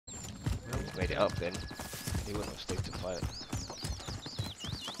made it up then, he wouldn't have stayed to fight.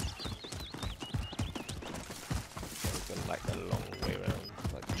 He's gone like a long way around,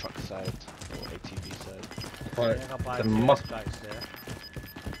 like the truck side or ATV side. Right.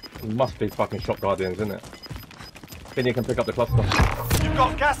 There must be fucking shop guardians, isn't it? Then you can pick up the cluster. You've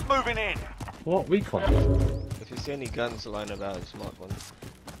got gas moving in. What recon? If you see any guns lying about, just mark one.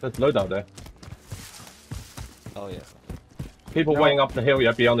 There's loadout there. Oh yeah. People weighing up the hill,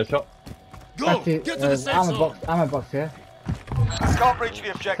 yeah, beyond the shop. Go! Get to the safe zone! Ammo box here. Can't reach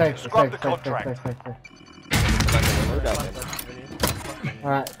the objective. Scrub the contract.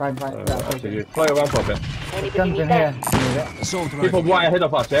 Alright, fine. Actually, you fly around for a bit. Guns in here. People right ahead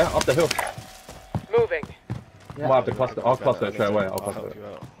of us, yeah? Up the hill. Moving. Yeah. Might have to cluster. I'll cluster it straight away. I'll cluster it.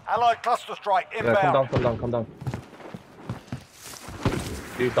 Allied cluster strike inbound. Yeah, come down.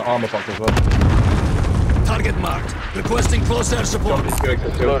 Use the armor box as well. Target marked. Requesting close air support.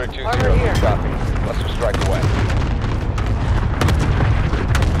 Loader 2-0, copy. Cluster strike away.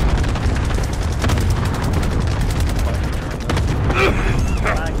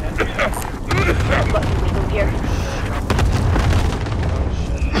 Here.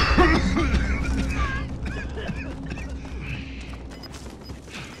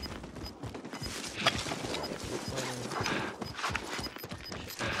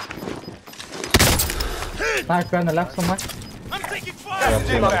 Sniper on the left somewhere. I'm taking fire! Gas is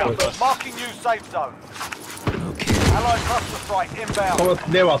inbound. Marking new safe zone. Okay. Allied cluster strike inbound. Someone's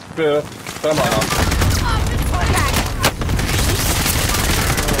near us, thermite us.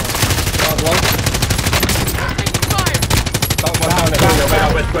 Down one down the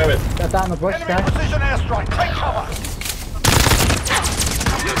hill, where is? Got down the bush, Enemy guys. precision airstrike. Take cover.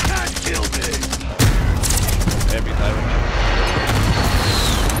 You can't kill me! Every time.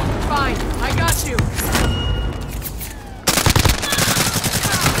 Fine, I got you.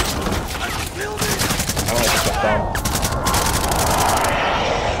 I want to shut down.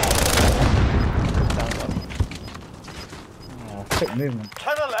 Oh, quick movement.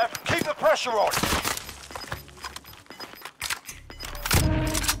 10 left. Keep the pressure on.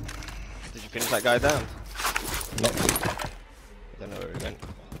 Did you finish that guy down? No. I don't know where he went.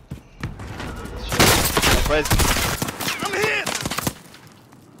 Where's... I'm hit!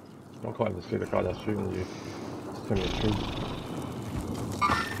 I can't even see the guy that's shooting you. It's in the tree.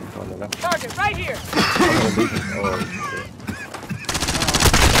 On the left. Target right here.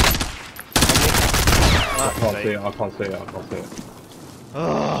 Oh, shit. I can't see it.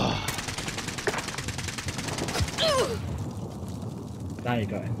 Now you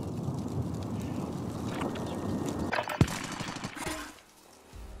got him.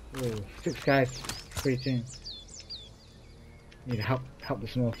 Ooh, 6 guys, 3 teams. Need to help the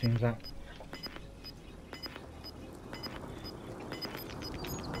small teams out.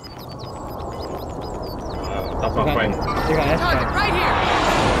 That's my friend. You got S Target right here.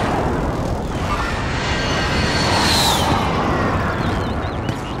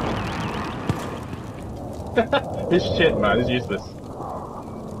 This shit, man, is useless.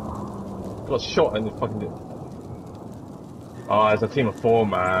 Got shot and it fucking did. Oh, it's a team of 4,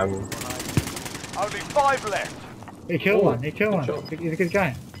 man. Only 5 left. He killed one. Good He's a good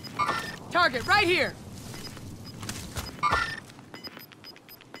guy. Target right here.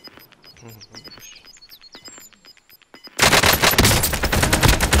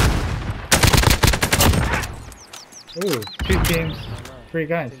 Ooh, 2 teams, 3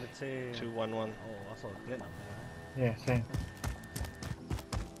 guys. 2-1-1. Oh, I saw a glint up there. Yeah, same.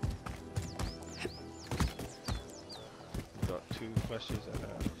 Got 2 flashes and a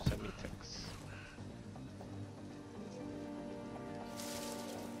semi-tex.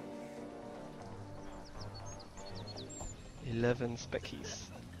 $11 speckies.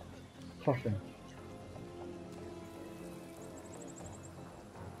 Fucking.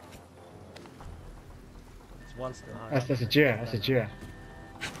 There's one still high. That's a Jira. That's a Jira.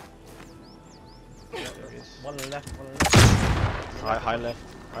 There he is. One on the left, one on the left. High left.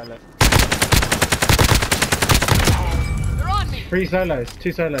 They're on me. 3 solos.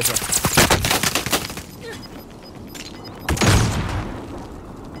 2 solos left.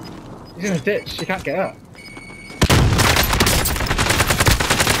 He's in a ditch. He can't get up.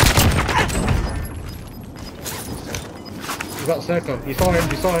 He got a circle. You saw him. In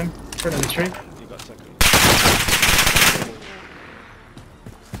front of the tree. You got second.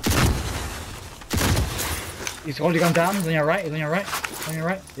 He's already gone down. He's on your right.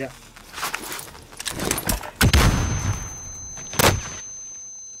 Yeah.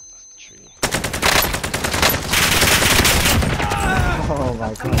 Tree. Oh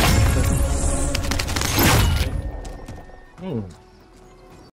my god.